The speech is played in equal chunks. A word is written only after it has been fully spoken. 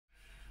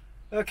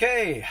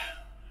Okay,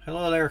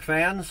 hello there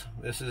fans.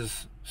 This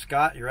is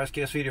Scott, your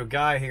SKS video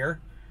guy here.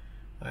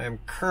 I am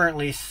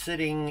currently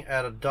sitting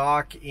at a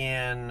dock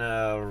in,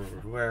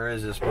 where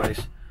is this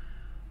place?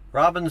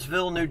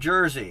 Robbinsville, New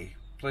Jersey,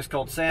 a place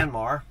called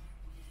Sandmar.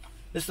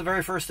 This is the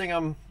very first thing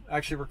I'm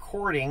actually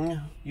recording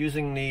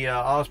using the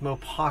Osmo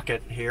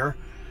Pocket here.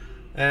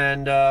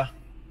 And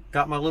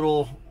got my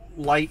little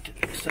light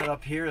set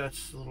up here.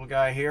 That's the little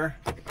guy here.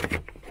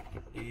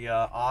 The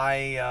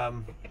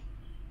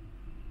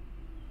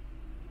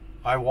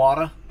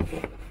Iwata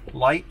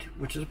light,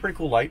 which is a pretty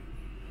cool light.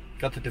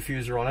 Got the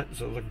diffuser on it,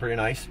 so it's looking pretty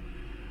nice.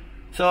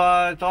 So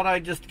I thought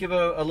I'd just give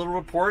a little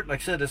report. Like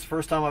I said, it's the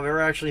first time I've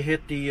ever actually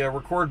hit the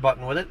record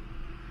button with it,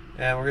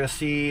 and we're going to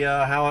see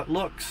how it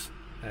looks.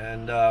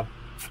 And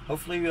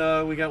hopefully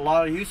we got a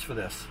lot of use for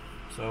this.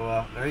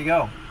 So there you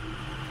go.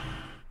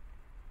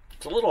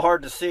 It's a little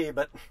hard to see,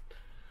 but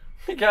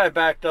the guy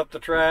backed up the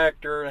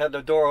tractor, had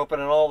the door open,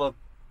 and all the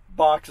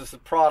boxes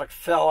of product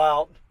fell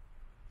out.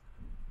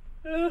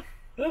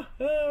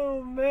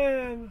 Oh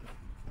man.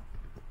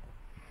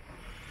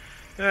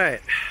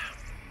 Alright,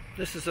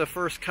 this is the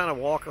first kind of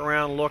walk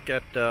around look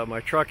at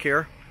my truck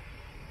here.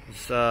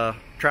 It's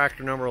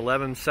tractor number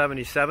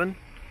 1177.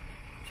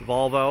 It's a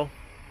Volvo.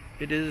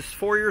 It is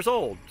 4 years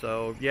old,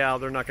 so yeah,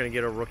 they're not going to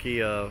get a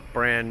rookie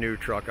brand new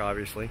truck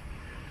obviously,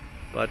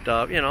 but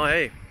you know,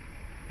 hey,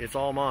 it's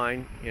all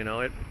mine. You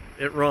know, it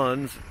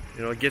runs,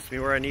 you know, it gets me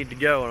where I need to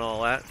go and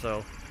all that.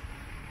 So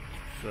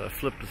let's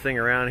flip the thing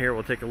around here,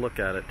 we'll take a look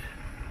at it.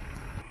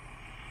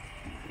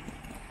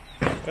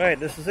 Alright,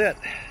 this is it.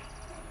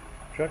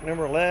 Truck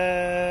number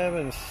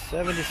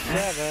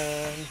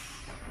 1177.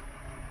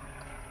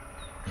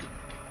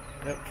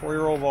 Yep,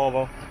 4-year-old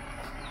Volvo.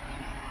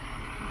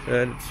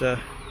 Good, it's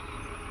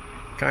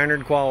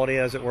Kynard quality,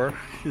 as it were.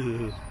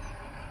 We'll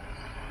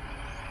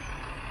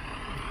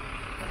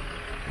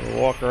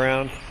walk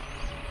around.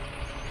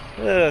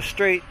 A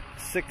straight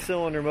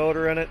 6-cylinder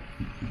motor in it.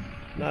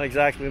 Not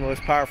exactly the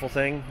most powerful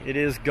thing. It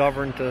is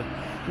governed to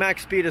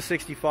max speed of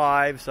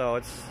 65, so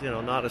it's, you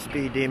know, not a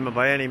speed demon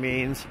by any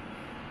means.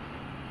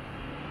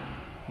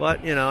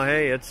 But, you know,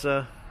 hey, it's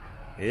a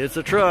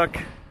truck.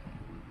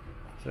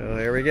 So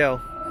there we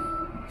go.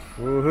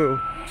 Woohoo.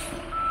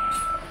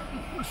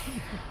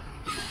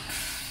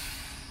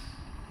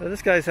 Now,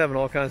 this guy's having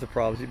all kinds of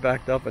problems. He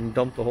backed up and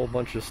dumped a whole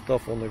bunch of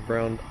stuff on the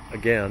ground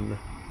again.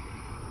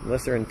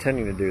 Unless they're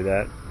intending to do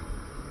that.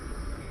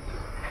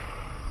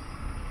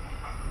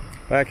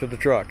 Back to the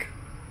truck.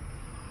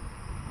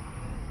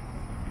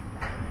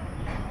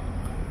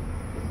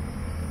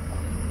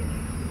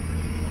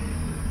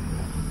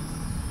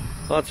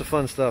 Lots of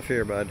fun stuff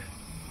here, bud.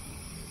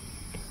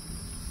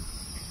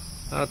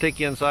 I'll take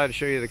you inside to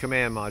show you the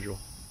command module.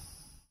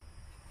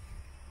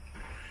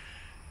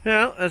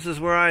 Now, this is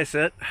where I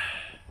sit.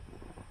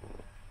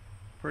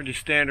 Pretty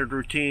standard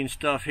routine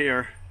stuff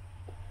here.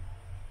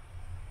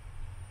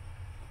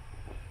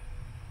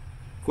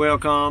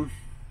 Quailcomm,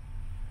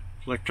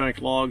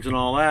 electronic logs and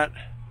all that.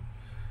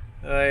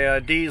 A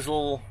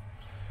diesel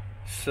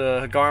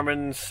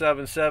Garmin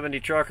 770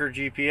 trucker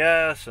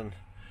GPS, and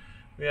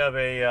we have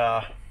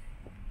a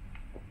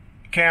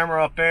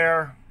camera up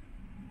there.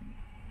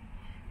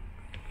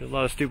 There's a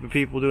lot of stupid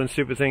people doing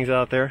stupid things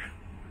out there.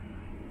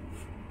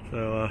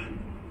 So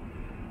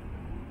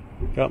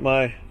got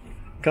my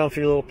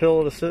comfy little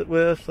pillow to sit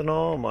with and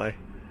all, my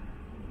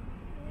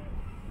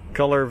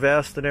color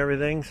vest and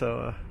everything.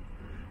 So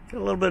got a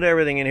little bit of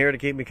everything in here to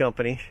keep me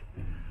company.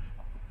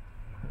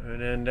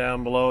 And then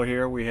down below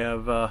here we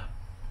have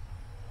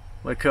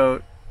my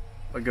coat,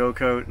 my go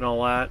coat and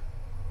all that.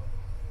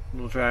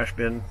 Little trash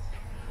bin.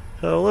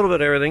 So a little bit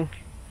of everything.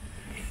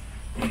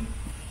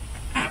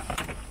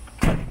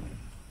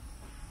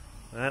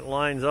 That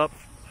lines up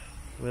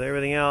with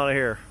everything out of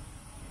here.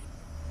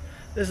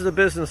 This is the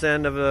business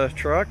end of the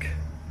truck.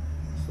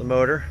 It's the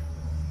motor.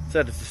 It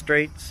said it's a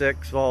straight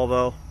 6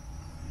 Volvo.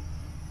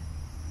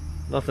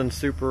 Nothing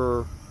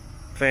super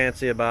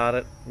fancy about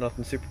it.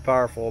 Nothing super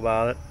powerful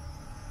about it.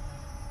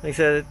 Like I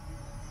said,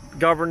 it's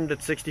governed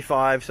at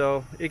 65,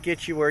 so it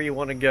gets you where you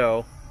want to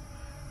go.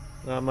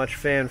 Not much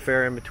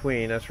fanfare in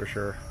between, that's for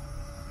sure.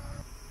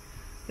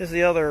 This is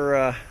the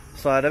other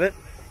side of it.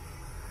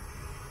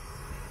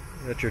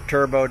 Got your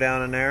turbo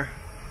down in there.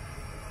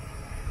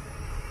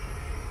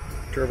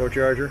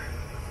 Turbocharger.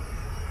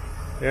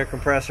 Air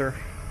compressor.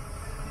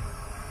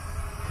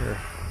 Your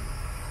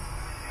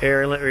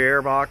air inlet, your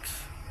air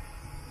box.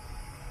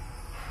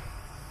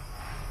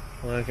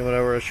 Line coming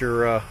over is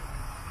your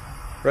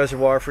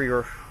reservoir for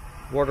your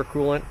water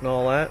coolant and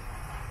all that.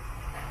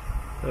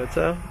 So it's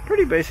a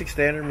pretty basic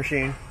standard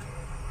machine.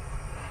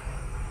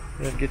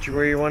 It'll get you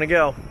where you want to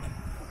go.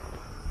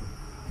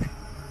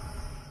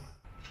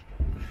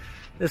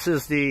 This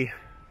is the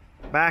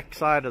back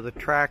side of the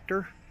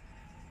tractor,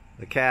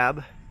 the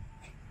cab.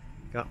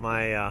 Got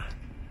my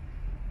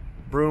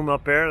broom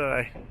up there that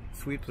I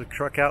sweep the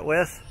truck out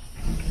with.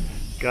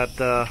 Got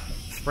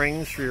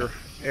springs for your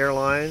air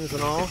lines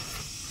and all.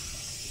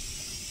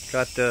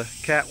 Got the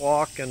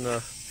catwalk and the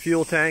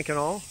fuel tank and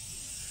all.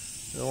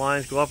 The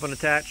lines go up and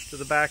attach to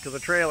the back of the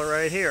trailer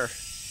right here.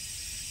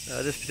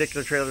 This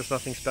particular trailer is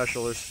nothing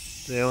special.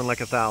 They own like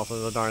 1,000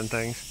 of the darn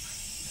things.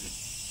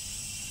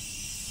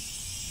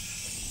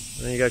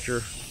 And then you got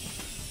your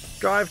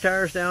drive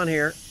tires down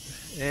here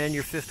and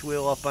your fifth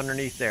wheel up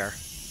underneath there.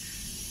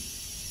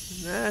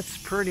 That's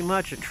pretty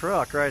much a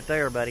truck right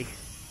there, buddy.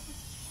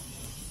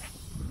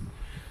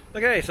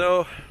 Okay,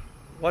 so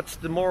what's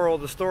the moral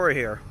of the story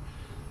here?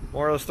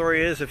 Moral of the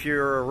story is, if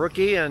you're a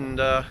rookie and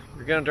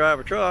you're going to drive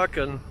a truck,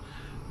 and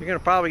you're going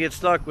to probably get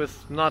stuck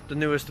with not the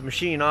newest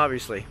machine,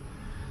 obviously.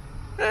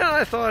 And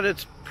I thought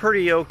it's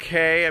pretty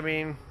okay. I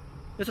mean,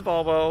 it's a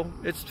Volvo.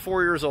 It's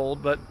 4 years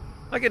old, but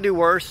I could do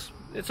worse.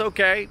 It's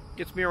okay.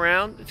 Gets me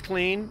around. It's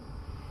clean.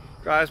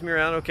 Drives me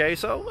around okay.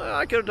 So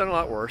I could have done a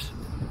lot worse.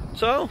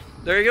 So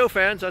there you go,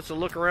 fans. That's a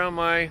look around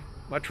my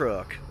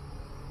truck.